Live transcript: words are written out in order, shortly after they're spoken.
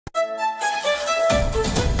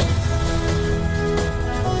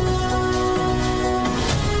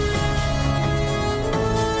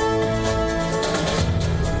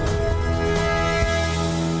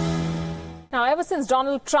since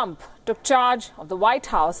Donald Trump took charge of the White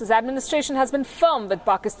House, his administration has been firm with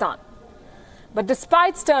Pakistan. But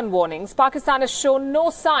despite stern warnings, Pakistan has shown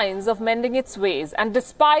no signs of mending its ways. And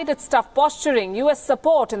despite its tough posturing, US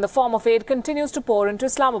support in the form of aid continues to pour into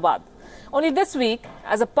Islamabad. Only this week,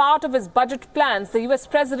 as a part of his budget plans, the US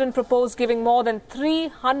president proposed giving more than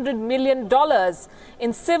 $300 million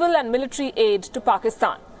in civil and military aid to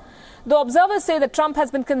Pakistan. Though observers say that Trump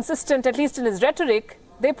has been consistent, at least in his rhetoric,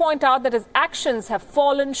 they point out that his actions have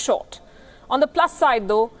fallen short. On the plus side,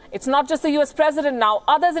 though, it's not just the US president now.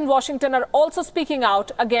 Others in Washington are also speaking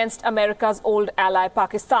out against America's old ally,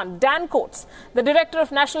 Pakistan. Dan Coates, the director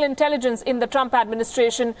of national intelligence in the Trump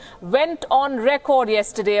administration, went on record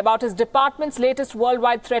yesterday about his department's latest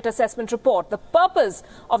worldwide threat assessment report. The purpose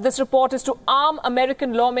of this report is to arm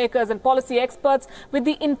American lawmakers and policy experts with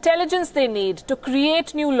the intelligence they need to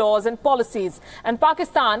create new laws and policies. And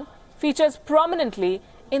Pakistan features prominently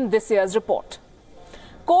in this year's report.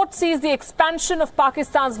 Court sees the expansion of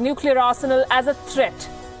Pakistan's nuclear arsenal as a threat.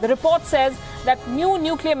 The report says that new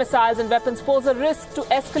nuclear missiles and weapons pose a risk to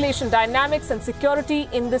escalation dynamics and security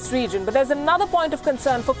in this region. But there's another point of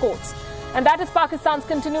concern for courts, and that is Pakistan's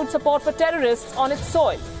continued support for terrorists on its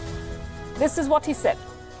soil. This is what he said.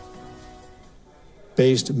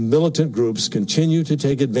 Based militant groups continue to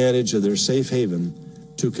take advantage of their safe haven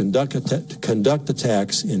to conduct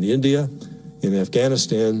attacks in India, in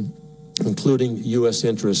Afghanistan, including U.S.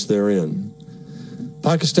 interests therein.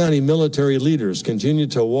 Pakistani military leaders continue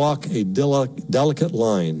to walk a delicate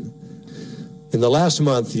line. In the last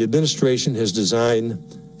month, the administration has designated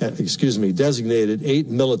 8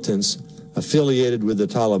 militants affiliated with the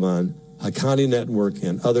Taliban, Haqqani Network,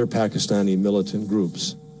 and other Pakistani militant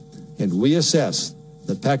groups. And we assess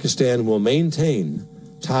that Pakistan will maintain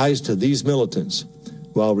ties to these militants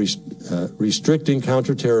while restricting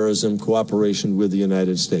counterterrorism cooperation with the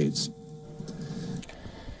United States.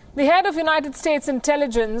 The head of United States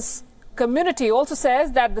intelligence community also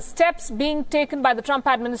says that the steps being taken by the Trump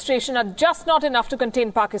administration are just not enough to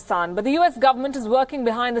contain Pakistan. But the US government is working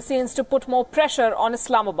behind the scenes to put more pressure on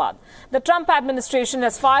Islamabad. The Trump administration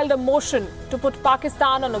has filed a motion to put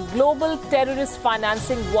Pakistan on a global terrorist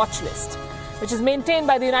financing watch list, which is maintained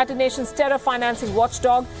by the United Nations Terror Financing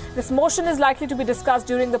Watchdog. This motion is likely to be discussed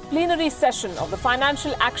during the plenary session of the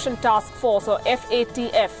Financial Action Task Force, or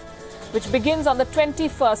FATF, which begins on the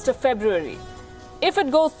 21st of February. If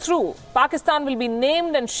it goes through, Pakistan will be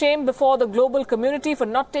named and shamed before the global community for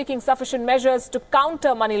not taking sufficient measures to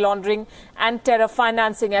counter money laundering and terror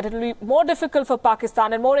financing. And it will be more difficult for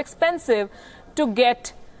Pakistan and more expensive to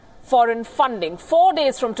get foreign funding. 4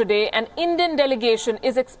 days from today, an Indian delegation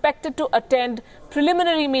is expected to attend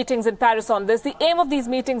preliminary meetings in Paris on this. The aim of these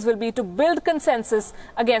meetings will be to build consensus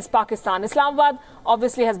against Pakistan. Islamabad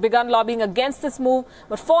obviously has begun lobbying against this move,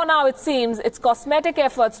 but for now it seems its cosmetic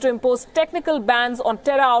efforts to impose technical bans on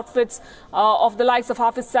terror outfits of the likes of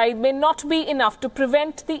Hafiz Saeed may not be enough to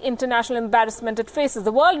prevent the international embarrassment it faces.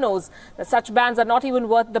 The world knows that such bans are not even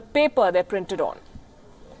worth the paper they're printed on.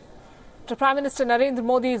 To Prime Minister Narendra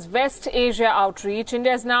Modi's West Asia outreach,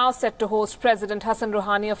 India is now set to host President Hassan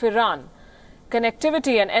Rouhani of Iran.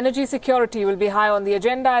 Connectivity and energy security will be high on the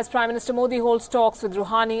agenda as Prime Minister Modi holds talks with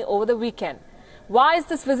Rouhani over the weekend. Why is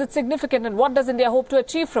this visit significant and what does India hope to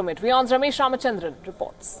achieve from it? WION's Ramesh Ramachandran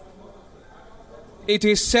reports. It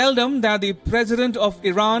is seldom that the President of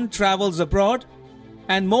Iran travels abroad,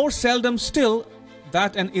 and more seldom still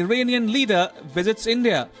that an Iranian leader visits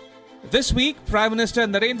India. This week, Prime Minister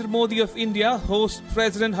Narendra Modi of India hosts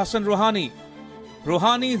President Hassan Rouhani.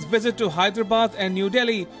 Rouhani's visit to Hyderabad and New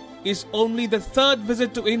Delhi is only the third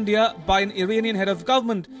visit to India by an Iranian head of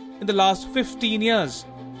government in the last 15 years.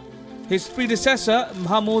 His predecessor,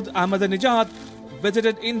 Mahmoud Ahmadinejad,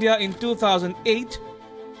 visited India in 2008,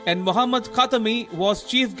 and Mohammad Khatami was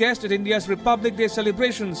chief guest at India's Republic Day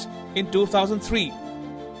celebrations in 2003.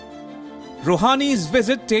 Rouhani's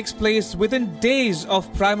visit takes place within days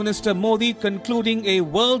of Prime Minister Modi concluding a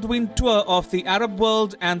whirlwind tour of the Arab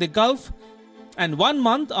world and the Gulf, and 1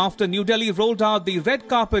 month after New Delhi rolled out the red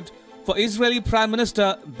carpet for Israeli Prime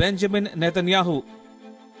Minister Benjamin Netanyahu.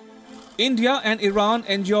 India and Iran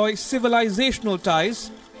enjoy civilizational ties.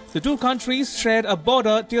 The two countries shared a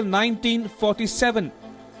border till 1947.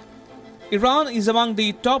 Iran is among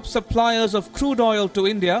the top suppliers of crude oil to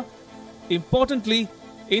India. Importantly,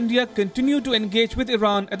 India continued to engage with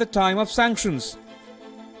Iran at the time of sanctions.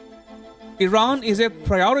 Iran is a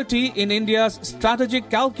priority in India's strategic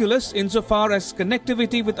calculus insofar as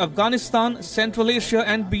connectivity with Afghanistan, Central Asia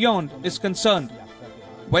and beyond is concerned.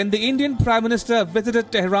 When the Indian Prime Minister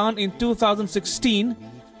visited Tehran in 2016,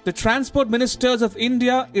 the transport ministers of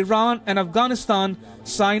India, Iran and Afghanistan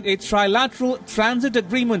signed a trilateral transit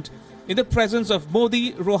agreement in the presence of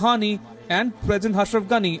Modi, Rouhani and President Ashraf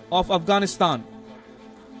Ghani of Afghanistan.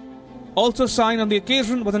 Also signed on the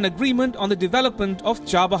occasion was an agreement on the development of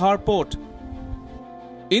Chabahar port.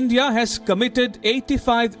 India has committed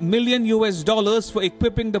 $85 million for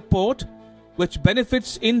equipping the port, which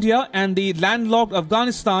benefits India and the landlocked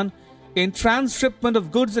Afghanistan in transshipment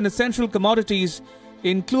of goods and essential commodities,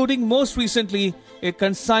 including most recently a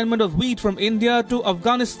consignment of wheat from India to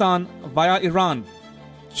Afghanistan via Iran.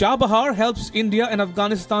 Chabahar helps India and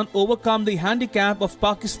Afghanistan overcome the handicap of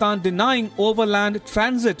Pakistan denying overland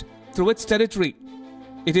transit through its territory.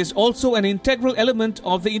 It is also an integral element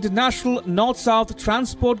of the international North-South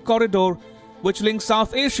transport corridor which links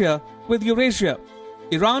South Asia with Eurasia.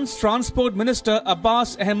 Iran's Transport Minister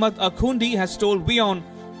Abbas Ahmad Akhundi has told WION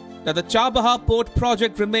that the Chabahar port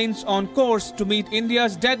project remains on course to meet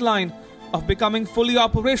India's deadline of becoming fully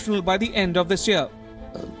operational by the end of this year.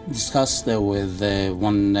 Discussed with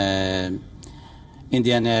one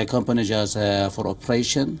Indian company just for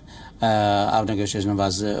operation. Our negotiation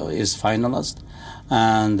is finalized,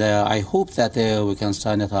 and I hope that we can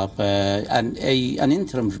sign it up an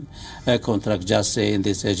interim contract just in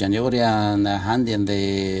this January and hand in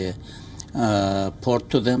the port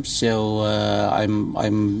to them. So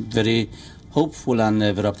I'm very hopeful and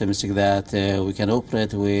very optimistic that we can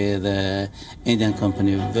operate with Indian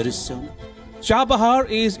company very soon. Chabahar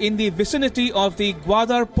is in the vicinity of the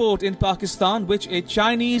Gwadar port in Pakistan, which a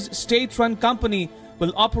Chinese state-run company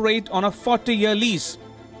will operate on a 40-year lease.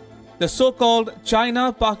 The so-called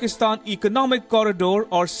China-Pakistan Economic Corridor,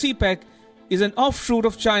 or CPEC, is an offshoot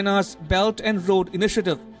of China's Belt and Road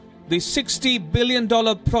Initiative. The $60 billion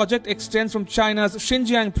project extends from China's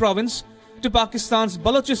Xinjiang province to Pakistan's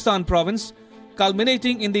Balochistan province,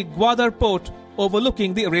 culminating in the Gwadar port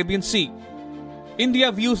overlooking the Arabian Sea.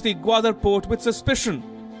 India views the Gwadar port with suspicion.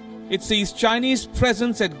 It sees Chinese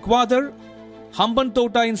presence at Gwadar,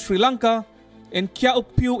 Hambantota in Sri Lanka, and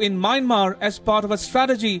Kyaukphyu in Myanmar as part of a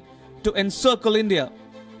strategy to encircle India.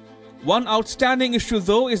 One outstanding issue,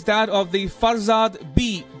 though, is that of the Farzad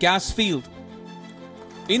B gas field.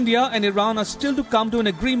 India and Iran are still to come to an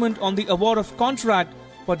agreement on the award of contract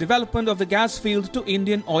for development of the gas field to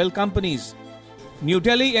Indian oil companies. New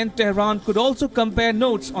Delhi and Tehran could also compare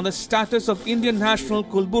notes on the status of Indian national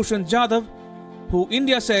Kulbhushan Jadhav, who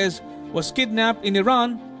India says was kidnapped in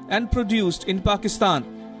Iran and produced in Pakistan.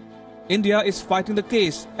 India is fighting the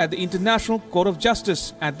case at the International Court of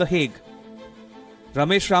Justice at The Hague.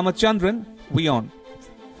 Ramesh Ramachandran, WION.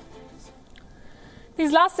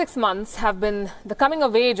 These last 6 months have been the coming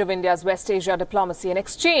of age of India's West Asia diplomacy, an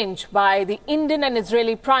exchange by the Indian and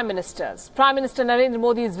Israeli prime ministers. Prime Minister Narendra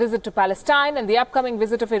Modi's visit to Palestine and the upcoming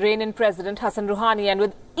visit of Iranian President Hassan Rouhani. And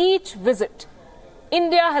with each visit,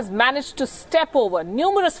 India has managed to step over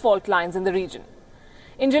numerous fault lines in the region.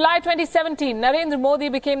 In July 2017, Narendra Modi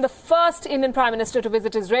became the first Indian Prime Minister to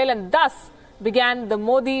visit Israel, and thus began the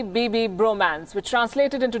Modi-Bibi bromance, which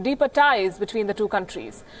translated into deeper ties between the two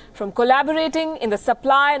countries. From collaborating in the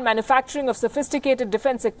supply and manufacturing of sophisticated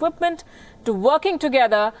defense equipment to working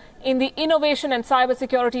together in the innovation and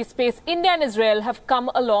cybersecurity space, India and Israel have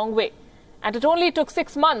come a long way. And it only took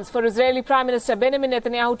 6 months for Israeli Prime Minister Benjamin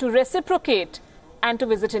Netanyahu to reciprocate and to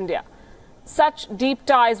visit India. Such deep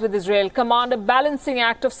ties with Israel command a balancing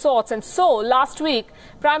act of sorts. And so, last week,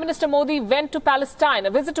 Prime Minister Modi went to Palestine. A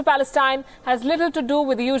visit to Palestine has little to do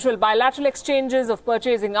with the usual bilateral exchanges of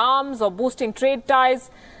purchasing arms or boosting trade ties.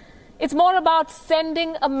 It's more about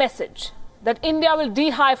sending a message that India will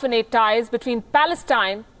dehyphenate ties between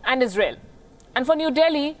Palestine and Israel. And for New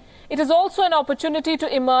Delhi, it is also an opportunity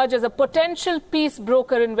to emerge as a potential peace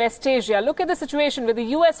broker in West Asia. Look at the situation with the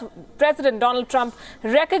US President Donald Trump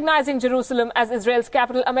recognizing Jerusalem as Israel's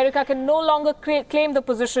capital. America can no longer claim the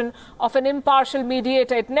position of an impartial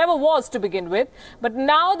mediator. It never was to begin with. But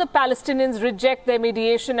now the Palestinians reject their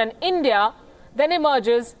mediation, and India then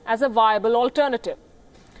emerges as a viable alternative.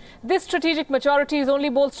 This strategic maturity is only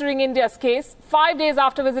bolstering India's case. 5 days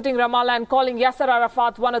after visiting Ramallah and calling Yasser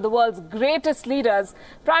Arafat one of the world's greatest leaders,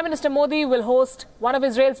 Prime Minister Modi will host one of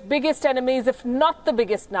Israel's biggest enemies, if not the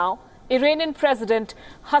biggest now, Iranian President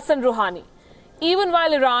Hassan Rouhani. Even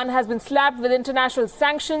while Iran has been slapped with international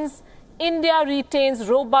sanctions, India retains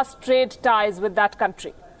robust trade ties with that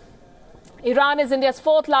country. Iran is India's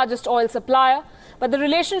 4th largest oil supplier, but the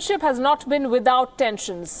relationship has not been without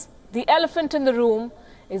tensions. The elephant in the room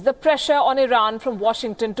is the pressure on Iran from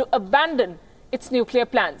Washington to abandon its nuclear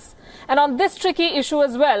plans. And on this tricky issue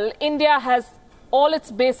as well, India has all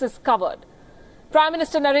its bases covered. Prime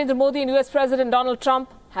Minister Narendra Modi and US President Donald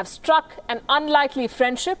Trump have struck an unlikely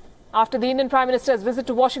friendship. After the Indian Prime Minister's visit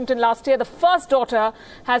to Washington last year, the first daughter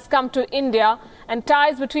has come to India, and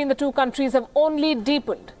ties between the two countries have only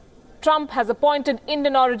deepened. Trump has appointed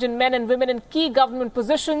Indian origin men and women in key government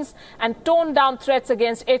positions and toned down threats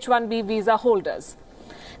against H-1B visa holders.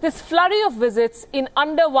 This flurry of visits in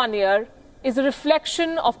under 1 year is a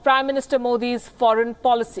reflection of Prime Minister Modi's foreign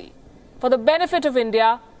policy. For the benefit of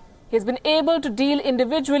India, he has been able to deal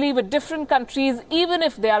individually with different countries, even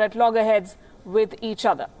if they are at loggerheads with each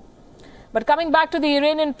other. But coming back to the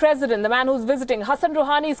Iranian president, the man who's visiting, Hassan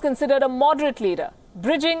Rouhani is considered a moderate leader,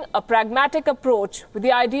 bridging a pragmatic approach with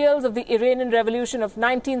the ideals of the Iranian Revolution of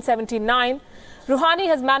 1979. Rouhani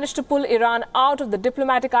has managed to pull Iran out of the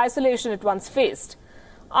diplomatic isolation it once faced.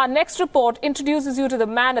 Our next report introduces you to the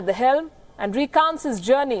man at the helm and recounts his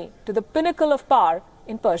journey to the pinnacle of power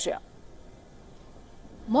in Persia.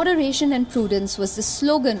 Moderation and prudence was the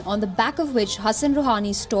slogan on the back of which Hassan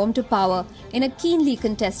Rouhani stormed to power in a keenly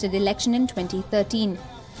contested election in 2013.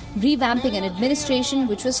 Revamping an administration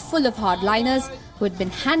which was full of hardliners who had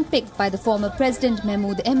been handpicked by the former president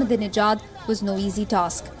Mahmoud Ahmadinejad was no easy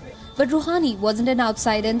task. But Rouhani wasn't an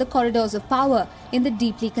outsider in the corridors of power in the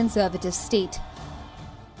deeply conservative state.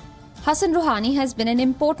 Hassan Rouhani has been an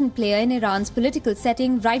important player in Iran's political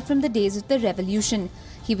setting right from the days of the revolution.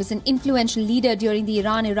 He was an influential leader during the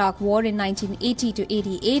Iran-Iraq War in 1980 to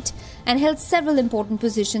 88 and held several important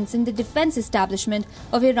positions in the defense establishment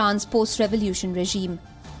of Iran's post-revolution regime.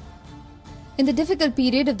 In the difficult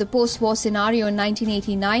period of the post-war scenario in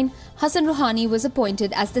 1989, Hassan Rouhani was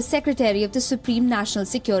appointed as the Secretary of the Supreme National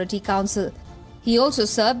Security Council. He also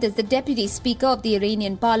served as the Deputy Speaker of the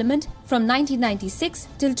Iranian Parliament from 1996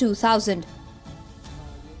 till 2000.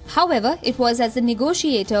 However, it was as the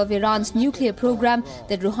negotiator of Iran's nuclear program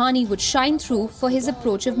that Rouhani would shine through for his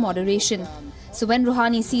approach of moderation. So when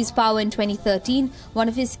Rouhani seized power in 2013, one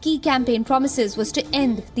of his key campaign promises was to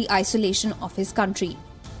end the isolation of his country.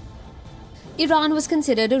 Iran was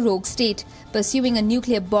considered a rogue state, pursuing a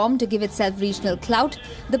nuclear bomb to give itself regional clout.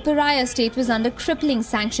 The pariah state was under crippling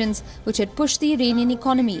sanctions, which had pushed the Iranian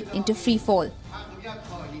economy into freefall.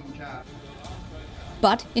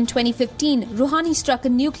 But in 2015, Rouhani struck a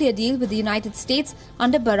nuclear deal with the United States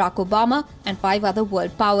under Barack Obama and 5 other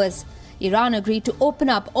world powers. Iran agreed to open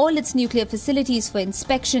up all its nuclear facilities for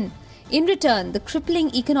inspection. In return, the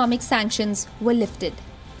crippling economic sanctions were lifted.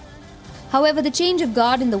 However, the change of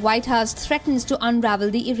guard in the White House threatens to unravel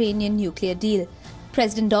the Iranian nuclear deal.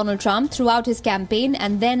 President Donald Trump, throughout his campaign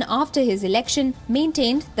and then after his election,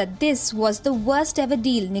 maintained that this was the worst ever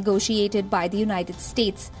deal negotiated by the United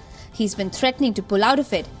States. He's been threatening to pull out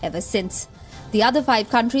of it ever since. The other 5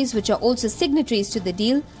 countries which are also signatories to the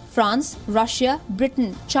deal, France, Russia,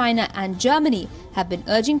 Britain, China and Germany, have been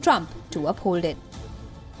urging Trump to uphold it.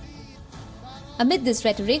 Amid this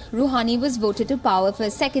rhetoric, Rouhani was voted to power for a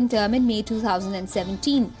second term in May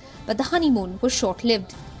 2017, but the honeymoon was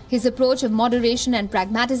short-lived. His approach of moderation and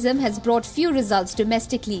pragmatism has brought few results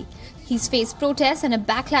domestically. He's faced protests and a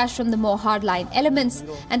backlash from the more hardline elements,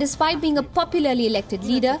 and despite being a popularly elected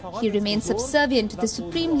leader, he remains subservient to the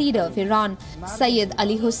supreme leader of Iran, Sayyid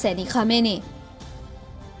Ali Hosseini Khamenei.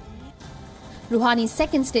 Rouhani's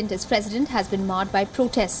second stint as president has been marred by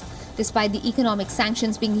protests. Despite the economic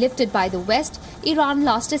sanctions being lifted by the West, Iran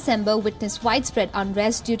last December witnessed widespread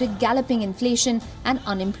unrest due to galloping inflation and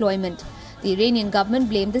unemployment. The Iranian government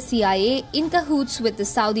blamed the CIA, in cahoots with the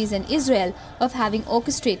Saudis and Israel, of having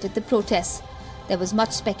orchestrated the protests. There was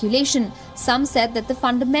much speculation. Some said that the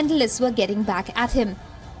fundamentalists were getting back at him.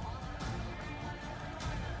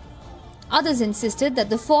 Others insisted that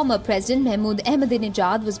the former president Mahmoud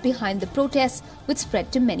Ahmadinejad was behind the protests, which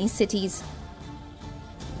spread to many cities.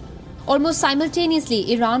 Almost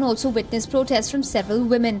simultaneously, Iran also witnessed protests from several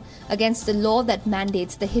women against the law that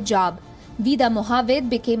mandates the hijab. Vida Mohaved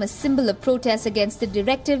became a symbol of protest against the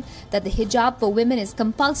directive that the hijab for women is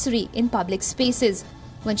compulsory in public spaces,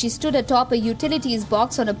 when she stood atop a utilities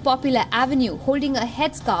box on a popular avenue holding a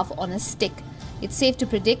headscarf on a stick. It's safe to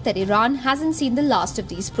predict that Iran hasn't seen the last of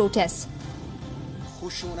these protests.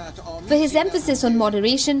 For his emphasis on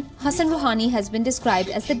moderation, Hassan Rouhani has been described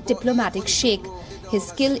as the diplomatic sheikh. His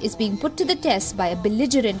skill is being put to the test by a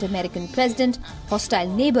belligerent American president, hostile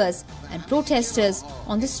neighbors and protesters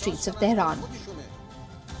on the streets of Tehran.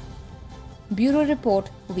 Bureau Report,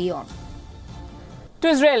 WION. To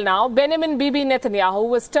Israel now, Benjamin Bibi Netanyahu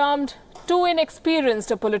was termed too inexperienced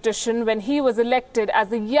a politician when he was elected as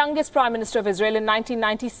the youngest Prime Minister of Israel in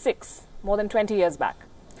 1996, more than 20 years back.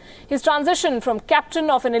 His transition from captain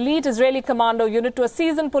of an elite Israeli commando unit to a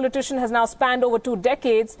seasoned politician has now spanned over 2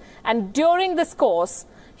 decades, and during this course,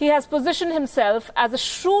 he has positioned himself as a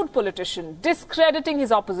shrewd politician, discrediting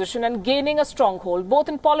his opposition and gaining a stronghold both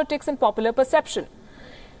in politics and popular perception.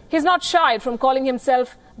 He's not shied from calling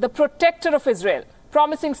himself the protector of Israel,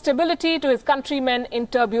 promising stability to his countrymen in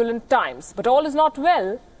turbulent times. But all is not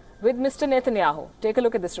well with Mr. Netanyahu. Take a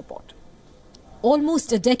look at this report.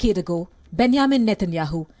 Almost a decade ago, Benjamin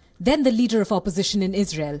Netanyahu, then the leader of opposition in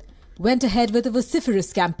Israel, went ahead with a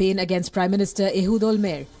vociferous campaign against Prime Minister Ehud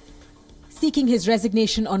Olmert, seeking his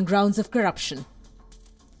resignation on grounds of corruption.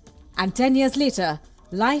 And 10 years later,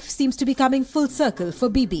 life seems to be coming full circle for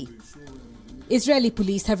Bibi. Israeli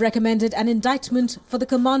police have recommended an indictment for the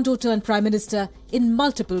commando-turned-prime minister in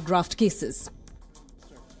multiple graft cases.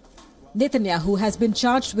 Netanyahu has been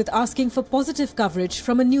charged with asking for positive coverage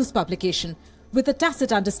from a news publication with a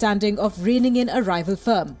tacit understanding of reining in a rival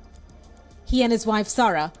firm. He and his wife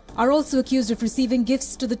Sarah are also accused of receiving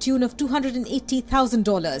gifts to the tune of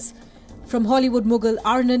 $280,000 from Hollywood mogul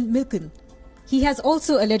Arnon Milchan. He has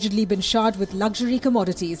also allegedly been showered with luxury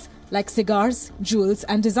commodities like cigars, jewels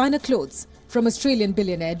and designer clothes from Australian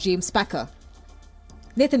billionaire James Packer.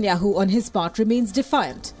 Netanyahu, on his part, remains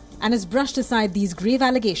defiant and has brushed aside these grave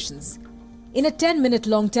allegations. In a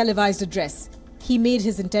 10-minute-long televised address, he made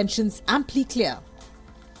his intentions amply clear.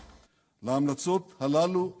 להמלצות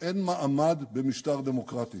הללו אין מעמד במשטר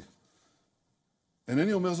דמוקרטי.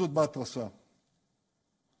 אינני אומר זאת בהתרסה.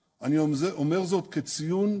 אני אומר זאת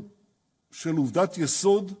כציון של עובדת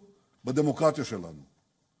יסוד בדמוקרטיה שלנו.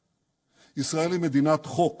 ישראל היא מדינת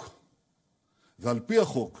חוק, ועל פי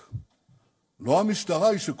החוק, לא המשטרה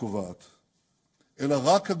היא שקובעת, אלא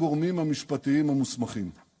רק הגורמים המשפטיים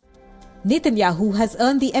המוסמכים. Netanyahu has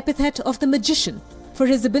earned the epithet of the magician for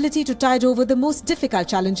his ability to tide over the most difficult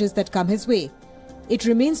challenges that come his way. It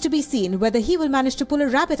remains to be seen whether he will manage to pull a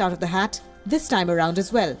rabbit out of the hat this time around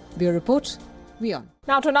as well. Bureau Report, WION.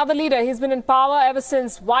 Now to another leader. He's been in power ever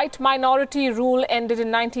since white minority rule ended in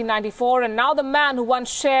 1994, and now the man who once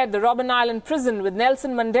shared the Robben Island prison with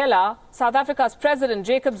Nelson Mandela, South Africa's president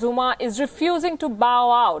Jacob Zuma, is refusing to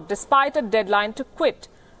bow out despite a deadline to quit.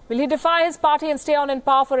 Will he defy his party and stay on in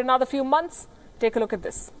power for another few months? Take a look at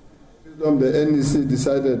this. The NEC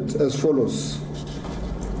decided as follows.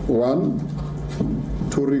 1.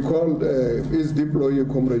 To recall its deployee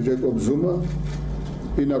Comrade Jacob Zuma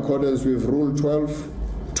in accordance with Rule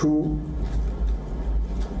 12.2,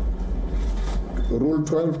 Rule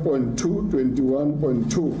 12.2,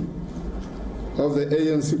 21.2 of the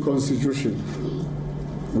ANC Constitution,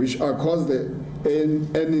 which accords the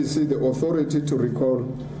NEC the authority to recall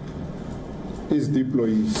its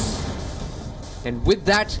deployees. And with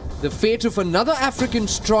that, the fate of another African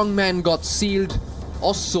strongman got sealed,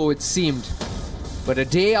 or so it seemed. But a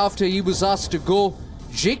day after he was asked to go,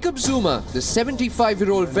 Jacob Zuma, the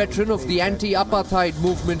 75-year-old veteran of the anti-apartheid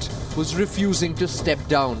movement, was refusing to step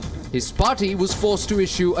down. His party was forced to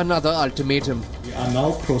issue another ultimatum. We are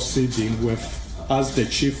now proceeding with, as the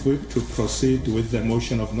Chief Whip, to proceed with the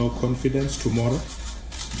motion of no confidence tomorrow,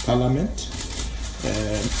 Parliament.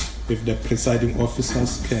 If the presiding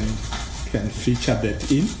officers can feature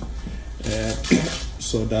that in,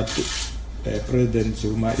 so that President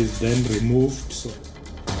Zuma is then removed.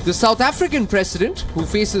 The South African president, who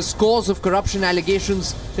faces scores of corruption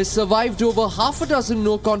allegations, has survived over half a dozen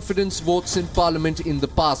no-confidence votes in Parliament in the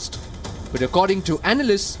past. But according to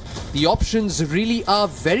analysts, the options really are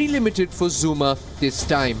very limited for Zuma this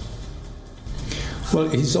time. Well,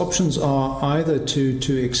 his options are either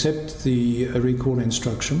to accept the recall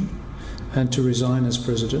instruction and to resign as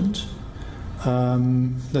president.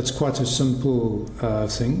 That's quite a simple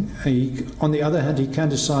thing. On the other hand, he can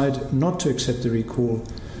decide not to accept the recall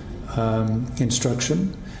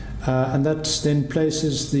instruction, and that then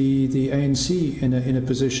places the ANC in a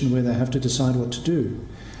position where they have to decide what to do.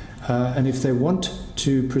 And if they want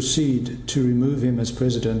to proceed to remove him as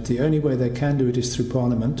president, the only way they can do it is through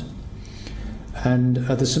Parliament. And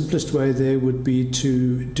the simplest way there would be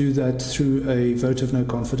to do that through a vote of no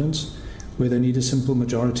confidence, where they need a simple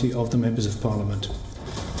majority of the members of Parliament.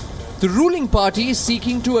 The ruling party is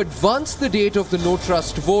seeking to advance the date of the no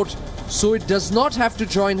trust vote so it does not have to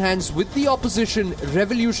join hands with the opposition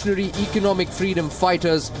Revolutionary Economic Freedom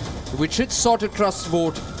Fighters, which it sought a trust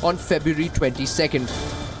vote on February 22nd.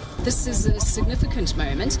 This is a significant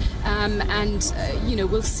moment,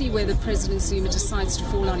 we'll see whether President Zuma decides to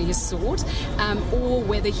fall on his sword or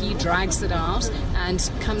whether he drags it out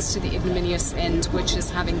and comes to the ignominious end, which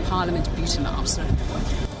is having Parliament boot him out.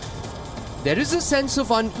 There is a sense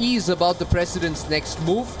of unease about the president's next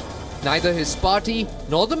move. Neither his party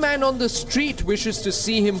nor the man on the street wishes to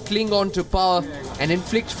see him cling on to power and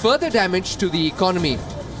inflict further damage to the economy.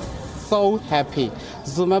 so happy.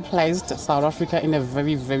 Zuma placed South Africa in a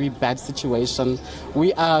very, very bad situation.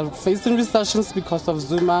 We are facing recessions because of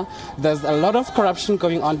Zuma. There's a lot of corruption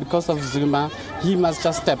going on because of Zuma. He must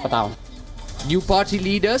just step down. New party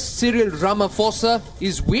leader Cyril Ramaphosa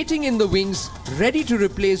is waiting in the wings, ready to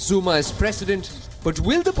replace Zuma as president. But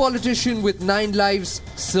will the politician with 9 lives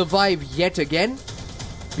survive yet again?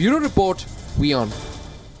 Bureau Report, WION.